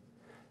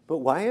 But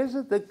why is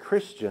it that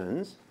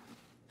Christians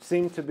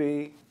seem to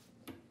be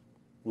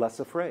less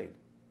afraid?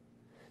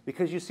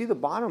 Because you see, the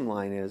bottom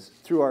line is,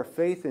 through our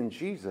faith in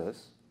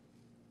Jesus,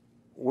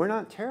 we're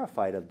not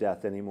terrified of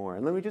death anymore.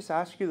 And let me just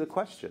ask you the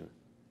question,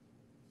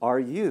 are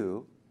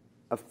you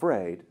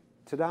afraid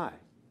to die?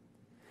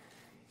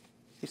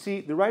 You see,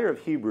 the writer of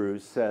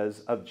Hebrews says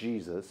of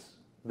Jesus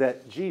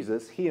that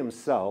Jesus, he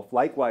himself,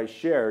 likewise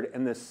shared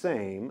in the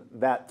same,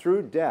 that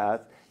through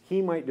death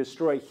he might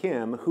destroy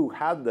him who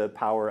had the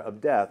power of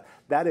death,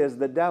 that is,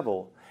 the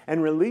devil,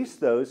 and released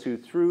those who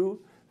through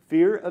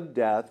fear of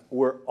death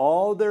were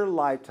all their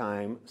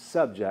lifetime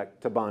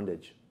subject to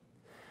bondage.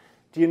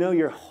 Do you know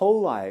your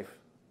whole life,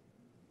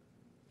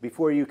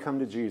 before you come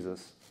to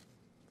Jesus,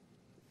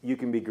 you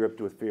can be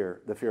gripped with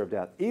fear, the fear of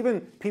death.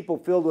 Even people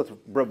filled with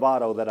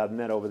bravado that I've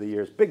met over the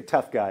years, big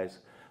tough guys,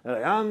 they're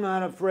like, I'm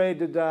not afraid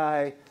to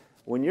die.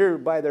 When you're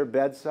by their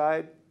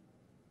bedside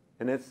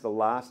and it's the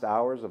last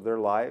hours of their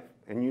life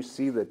and you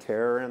see the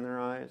terror in their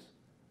eyes.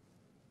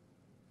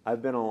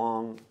 I've been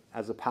along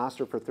as a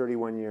pastor for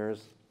 31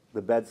 years,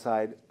 the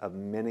bedside of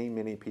many,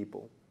 many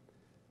people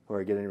who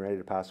are getting ready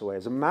to pass away.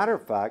 As a matter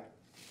of fact,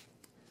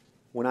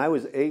 when I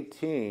was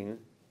 18,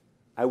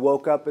 I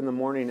woke up in the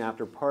morning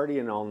after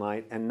partying all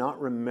night and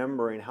not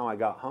remembering how I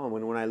got home.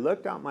 And when I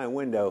looked out my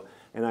window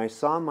and I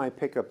saw my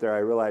pickup there, I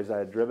realized I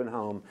had driven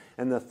home.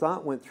 And the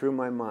thought went through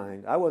my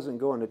mind. I wasn't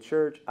going to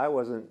church. I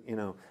wasn't,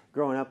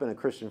 growing up in a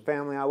Christian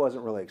family. I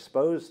wasn't really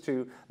exposed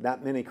to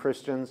that many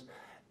Christians.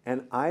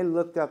 And I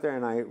looked out there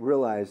and I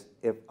realized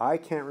if I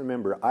can't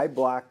remember, I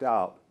blacked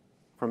out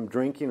from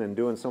drinking and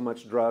doing so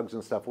much drugs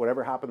and stuff.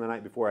 Whatever happened the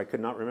night before, I could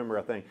not remember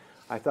a thing.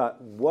 I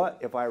thought, what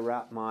if I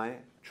wrapped my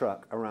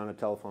truck around a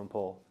telephone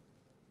pole?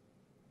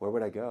 Where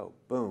would I go?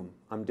 Boom,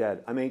 I'm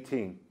dead. I'm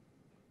 18.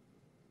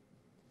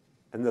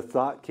 And the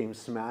thought came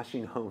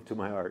smashing home to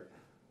my heart.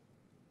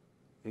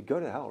 You'd go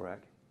to hell,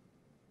 Rick.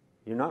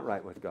 You're not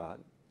right with God.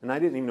 And I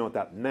didn't even know what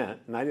that meant.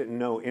 And I didn't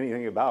know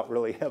anything about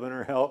really heaven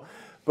or hell.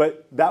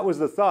 But that was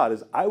the thought,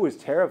 is I was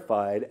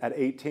terrified at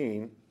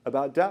 18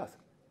 about death.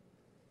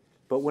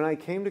 But when I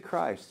came to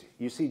Christ,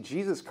 you see,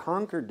 Jesus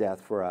conquered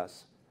death for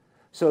us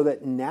so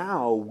that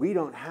now we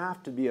don't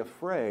have to be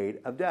afraid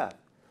of death.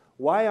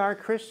 Why are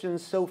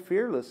Christians so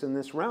fearless in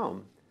this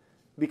realm?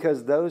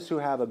 Because those who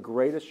have a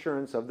great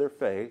assurance of their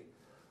faith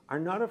are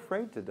not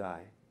afraid to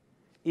die.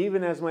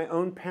 Even as my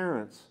own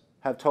parents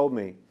have told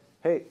me,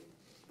 hey,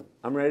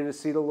 I'm ready to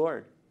see the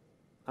Lord.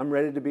 I'm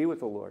ready to be with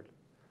the Lord.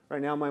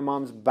 Right now my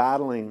mom's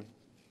battling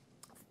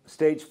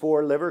stage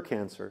 4 liver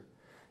cancer.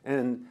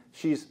 And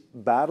she's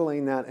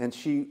battling that and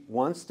she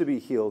wants to be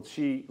healed.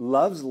 She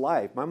loves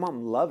life. My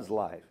mom loves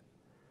life.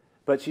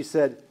 But she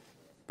said,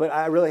 but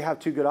I really have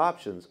two good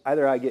options.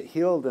 Either I get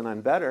healed and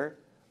I'm better,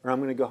 or I'm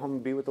going to go home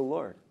and be with the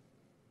Lord.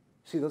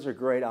 See, those are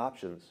great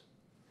options.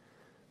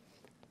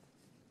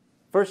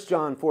 1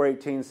 John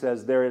 4:18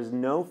 says, there is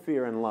no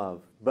fear in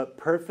love, but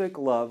perfect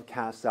love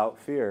casts out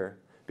fear,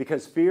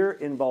 because fear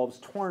involves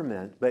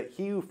torment, but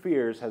he who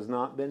fears has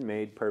not been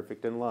made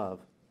perfect in love.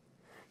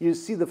 You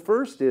see, the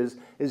first is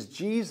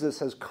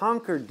Jesus has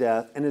conquered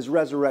death and his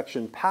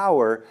resurrection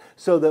power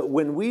so that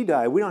when we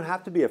die, we don't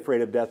have to be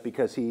afraid of death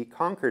because he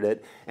conquered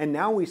it. And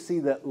now we see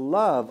that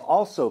love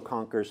also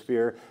conquers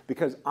fear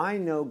because I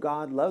know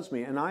God loves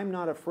me and I'm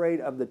not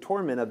afraid of the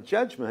torment of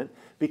judgment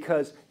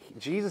because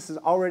Jesus has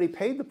already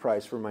paid the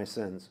price for my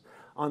sins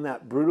on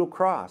that brutal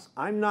cross.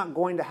 I'm not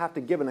going to have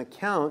to give an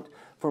account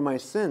for my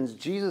sins.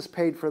 Jesus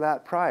paid for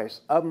that price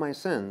of my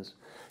sins.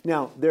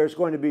 Now, there's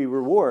going to be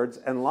rewards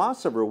and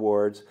loss of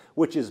rewards,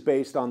 which is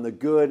based on the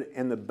good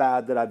and the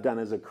bad that I've done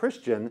as a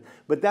Christian,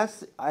 but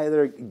that's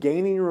either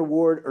gaining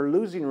reward or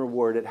losing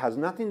reward. It has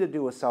nothing to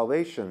do with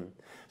salvation.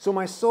 So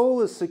my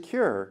soul is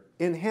secure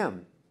in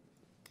him.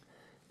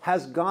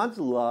 Has God's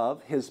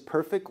love, his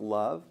perfect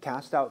love,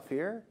 cast out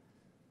fear?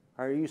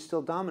 Or are you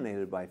still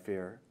dominated by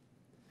fear?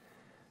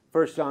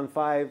 1 John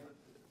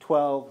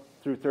 5:12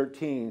 through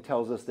 13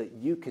 tells us that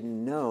you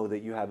can know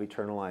that you have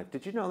eternal life.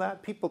 Did you know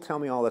that? People tell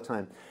me all the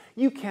time,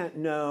 you can't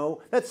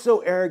know. That's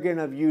so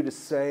arrogant of you to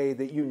say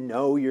that you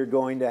know you're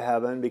going to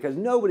heaven because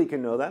nobody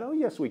can know that. Oh,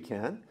 yes, we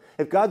can.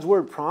 If God's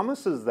word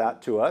promises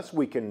that to us,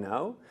 we can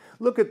know.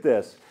 Look at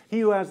this. He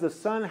who has the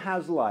Son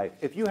has life.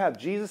 If you have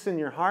Jesus in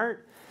your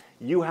heart,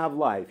 you have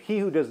life. He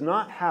who does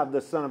not have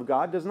the Son of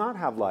God does not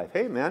have life.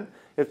 Hey, man,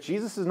 if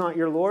Jesus is not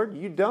your Lord,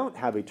 you don't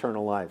have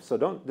eternal life. So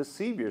don't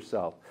deceive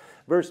yourself.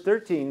 Verse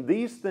 13,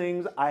 these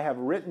things I have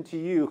written to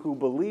you who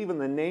believe in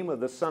the name of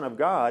the Son of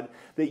God,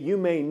 that you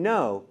may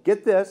know,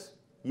 get this,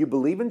 you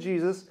believe in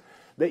Jesus,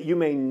 that you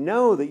may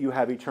know that you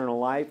have eternal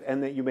life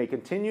and that you may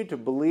continue to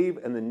believe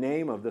in the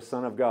name of the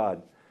Son of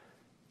God.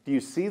 Do you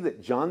see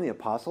that John the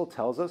Apostle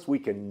tells us we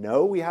can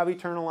know we have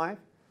eternal life?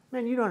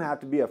 Man, you don't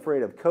have to be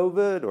afraid of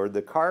COVID or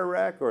the car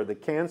wreck or the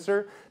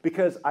cancer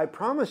because I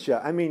promise you,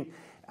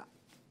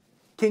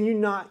 can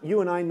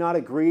you and I not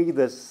agree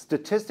the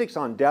statistics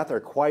on death are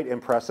quite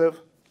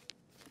impressive?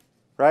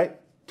 Right?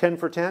 10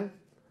 for 10,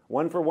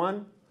 1 for 1,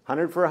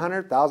 100 for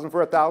 100, 1,000 for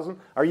 1,000.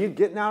 Are you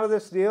getting out of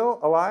this deal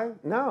alive?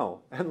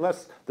 No,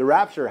 unless the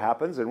rapture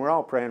happens, and we're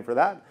all praying for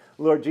that.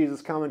 Lord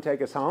Jesus, come and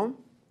take us home.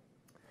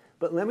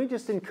 But let me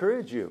just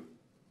encourage you.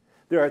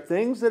 There are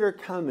things that are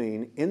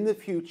coming in the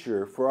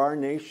future for our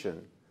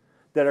nation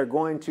that are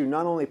going to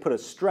not only put a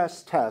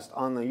stress test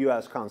on the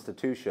U.S.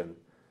 Constitution,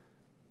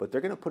 but they're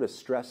going to put a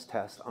stress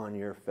test on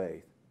your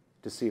faith.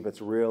 to see if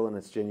it's real and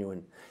it's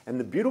genuine. And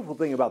the beautiful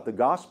thing about the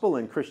gospel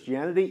and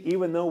Christianity,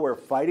 even though we're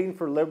fighting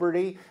for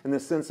liberty in the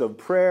sense of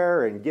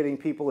prayer and getting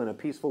people in a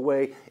peaceful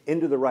way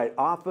into the right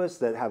office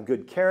that have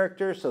good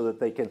character so that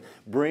they can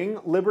bring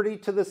liberty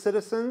to the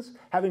citizens,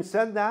 having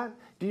said that,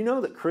 do you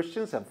know that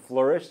Christians have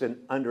flourished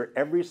under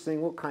every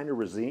single kind of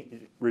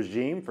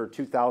regime for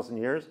 2,000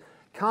 years?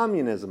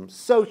 Communism,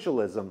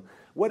 socialism,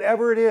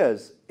 whatever it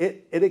is,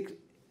 it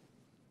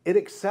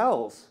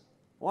excels.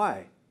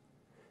 Why?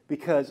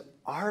 Because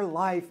our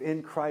life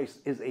in Christ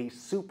is a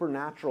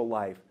supernatural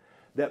life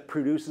that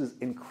produces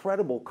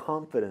incredible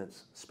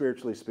confidence,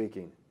 spiritually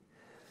speaking.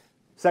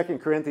 2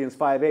 Corinthians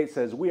 5:8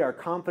 says, "We are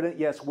confident,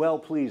 yes, well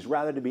pleased,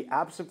 rather to be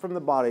absent from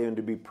the body and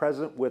to be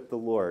present with the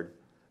Lord."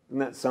 Isn't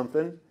that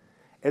something?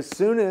 As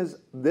soon as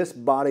this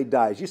body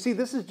dies, you see,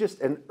 this is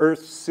just an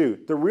earth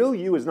suit. The real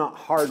you is not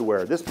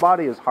hardware. This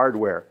body is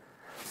hardware.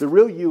 The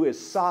real you is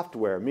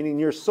software, meaning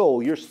your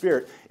soul, your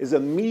spirit, is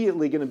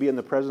immediately going to be in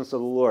the presence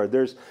of the Lord.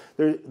 There's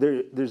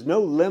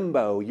no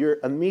limbo. You're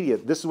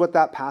immediate. This is what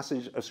that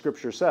passage of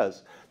Scripture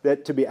says,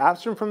 that to be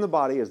absent from the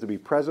body is to be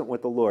present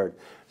with the Lord.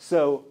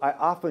 So I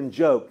often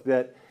joke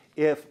that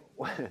if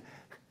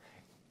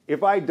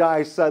I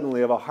die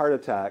suddenly of a heart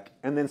attack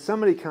and then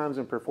somebody comes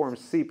and performs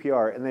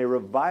CPR and they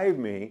revive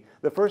me,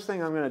 the first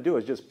thing I'm going to do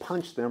is just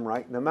punch them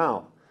right in the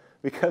mouth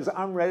because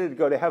I'm ready to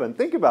go to heaven.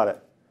 Think about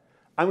it.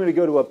 I'm going to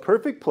go to a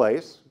perfect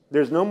place.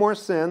 There's no more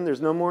sin.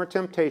 There's no more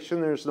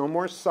temptation. There's no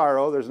more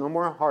sorrow. There's no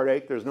more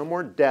heartache. There's no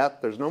more death.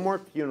 There's no more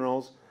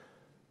funerals.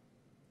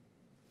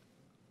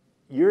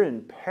 You're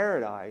in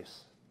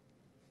paradise,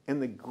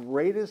 and the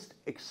greatest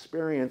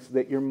experience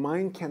that your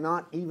mind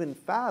cannot even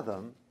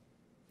fathom.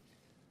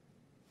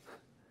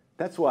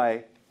 That's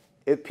why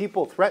if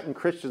people threaten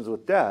Christians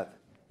with death,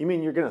 you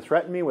mean you're going to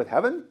threaten me with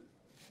heaven?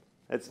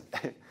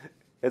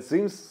 It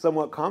seems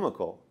somewhat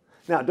comical.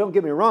 Now, don't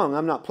get me wrong,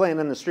 I'm not playing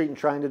in the street and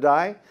trying to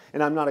die,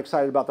 and I'm not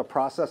excited about the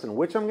process in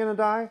which I'm going to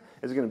die.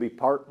 Is it going to be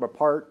part by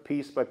part,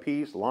 piece by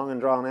piece, long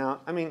and drawn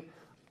out? I mean,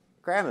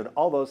 granted,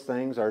 all those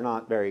things are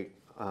not very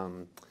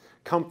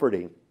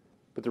comforting,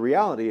 but the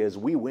reality is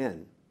we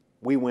win.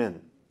 We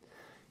win.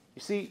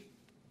 You see,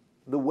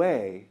 the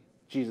way,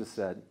 Jesus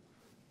said,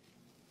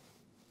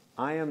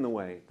 "I am the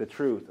way, the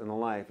truth, and the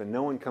life, and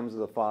no one comes to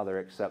the Father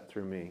except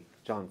through me."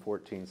 John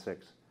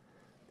 14:6.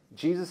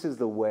 Jesus is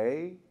the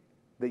way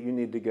that you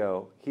need to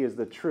go. He is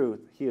the truth.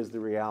 He is the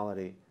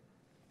reality.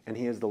 And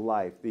He is the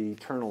life, the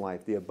eternal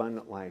life, the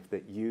abundant life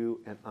that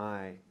you and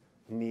I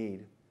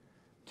need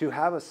to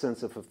have a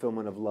sense of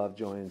fulfillment of love,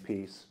 joy, and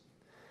peace.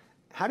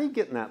 How do you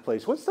get in that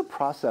place? What's the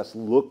process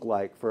look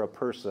like for a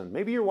person?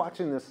 Maybe you're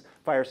watching this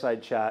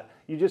fireside chat.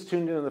 You just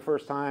tuned in the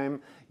first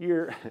time.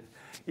 You're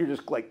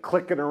just like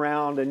clicking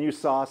around and you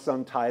saw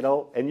some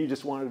title and you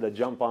just wanted to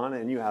jump on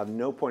and you have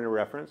no point of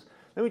reference.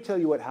 Let me tell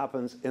you what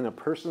happens in a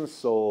person's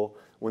soul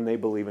when they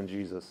believe in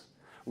Jesus.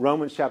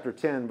 Romans chapter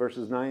 10,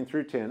 verses 9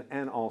 through 10,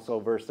 and also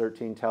verse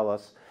 13 tell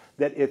us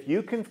that if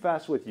you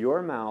confess with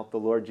your mouth the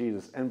Lord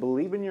Jesus and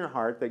believe in your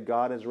heart that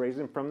God has raised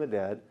Him from the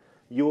dead,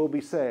 you will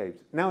be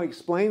saved. Now He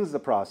explains the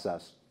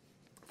process.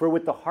 For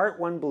with the heart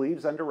one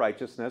believes unto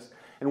righteousness,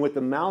 and with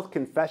the mouth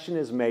confession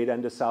is made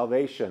unto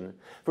salvation.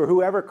 For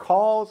whoever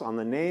calls on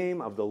the name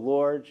of the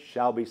Lord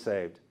shall be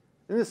saved.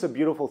 Isn't this a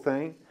beautiful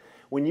thing?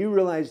 When you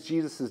realize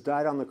Jesus has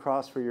died on the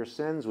cross for your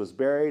sins, was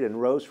buried, and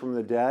rose from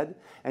the dead,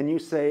 and you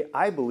say,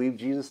 "I believe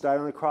Jesus died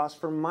on the cross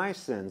for my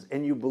sins,"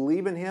 and you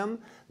believe in Him,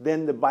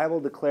 then the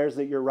Bible declares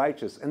that you're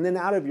righteous. And then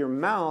out of your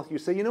mouth, you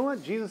say, "You know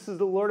what? Jesus is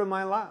the Lord of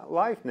my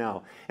life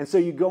now." And so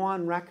you go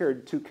on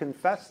record to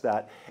confess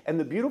that. And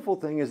the beautiful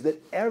thing is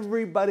that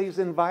everybody's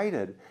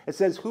invited. It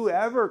says,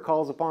 whoever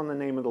calls upon the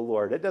name of the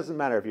Lord. It doesn't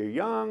matter if you're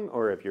young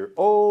or if you're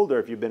old or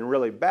if you've been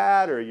really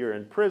bad or you're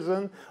in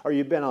prison or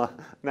you've been a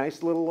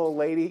nice little old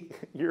lady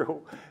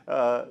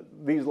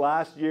these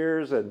last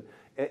years and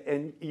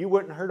you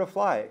wouldn't hurt a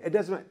fly. It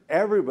doesn't matter.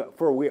 Everybody,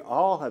 for we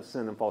all have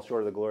sinned and fall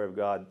short of the glory of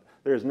God.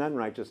 There is none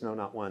righteous, no,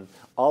 not one.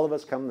 All of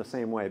us come the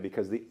same way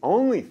because the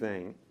only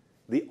thing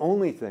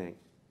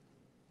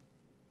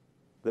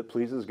that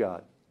pleases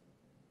God,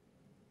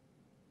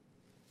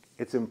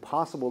 it's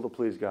impossible to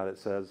please God, it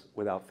says,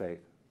 without faith.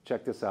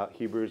 Check this out,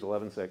 Hebrews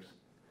 11:6.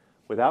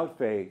 Without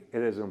faith,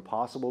 it is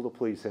impossible to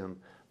please Him,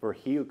 for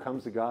he who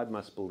comes to God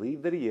must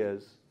believe that He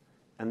is,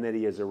 and that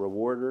He is a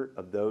rewarder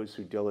of those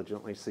who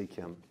diligently seek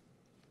Him.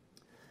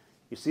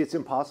 You see, it's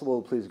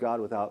impossible to please God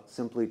without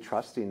simply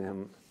trusting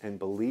Him and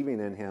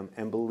believing in Him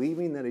and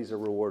believing that He's a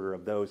rewarder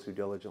of those who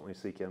diligently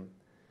seek Him.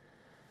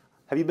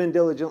 Have you been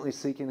diligently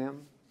seeking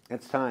Him?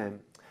 It's time.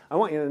 I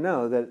want you to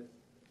know that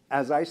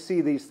as I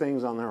see these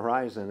things on the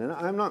horizon, and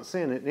I'm not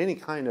saying it in any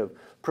kind of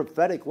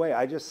prophetic way,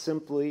 I just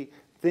simply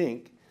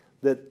think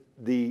that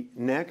the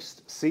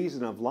next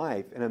season of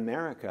life in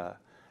America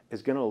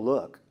is going to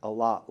look a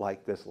lot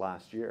like this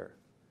last year.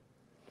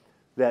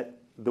 That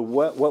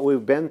what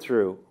we've been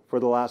through for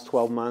the last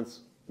 12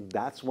 months,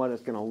 that's what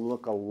it's going to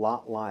look a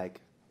lot like,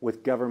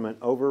 with government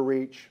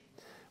overreach,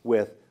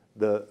 with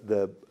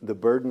the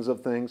burdens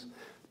of things.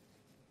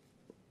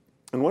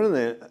 And one of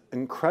the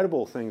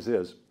incredible things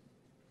is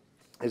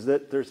is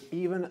that there's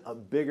even a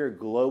bigger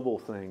global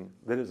thing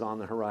that is on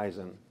the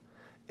horizon.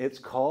 It's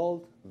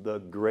called the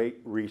Great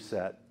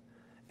Reset.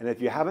 And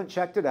if you haven't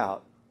checked it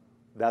out,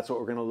 that's what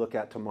we're going to look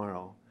at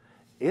tomorrow.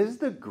 Is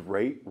the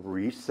Great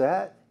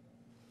Reset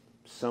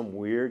some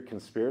weird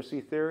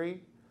conspiracy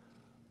theory?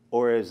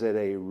 Or is it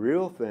a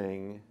real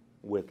thing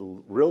with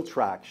real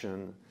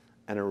traction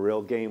and a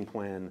real game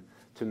plan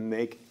to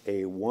make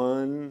a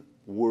one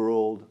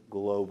world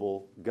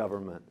global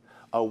government,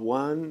 a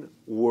one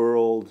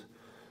world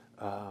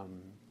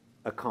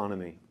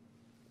economy?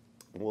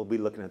 We'll be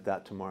looking at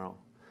that tomorrow.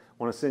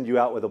 I want to send you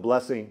out with a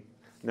blessing.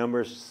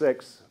 Numbers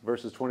 6,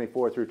 verses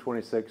 24 through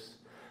 26.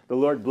 The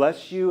Lord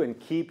bless you and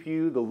keep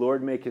you. The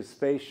Lord make his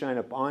face shine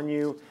upon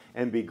you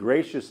and be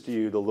gracious to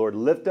you. The Lord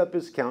lift up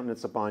his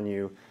countenance upon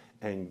you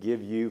and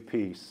give you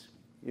peace.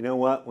 You know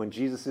what? When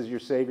Jesus is your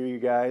Savior, you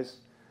guys,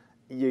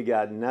 you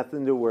got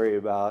nothing to worry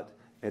about.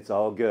 It's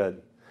all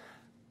good.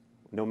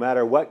 No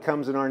matter what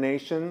comes in our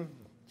nation,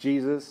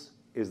 Jesus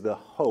is the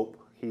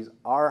hope. He's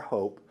our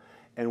hope.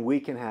 And we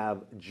can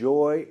have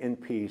joy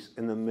and peace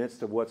in the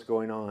midst of what's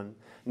going on.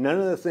 None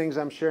of the things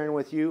I'm sharing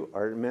with you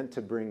are meant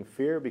to bring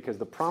fear, because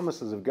the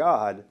promises of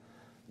God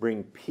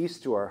bring peace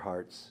to our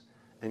hearts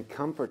and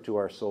comfort to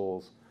our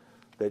souls,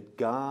 that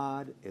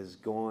God is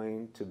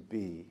going to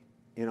be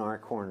in our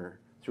corner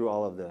through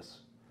all of this.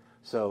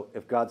 So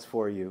if God's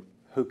for you,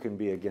 who can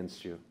be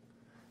against you?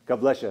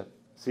 God bless you.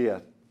 See ya.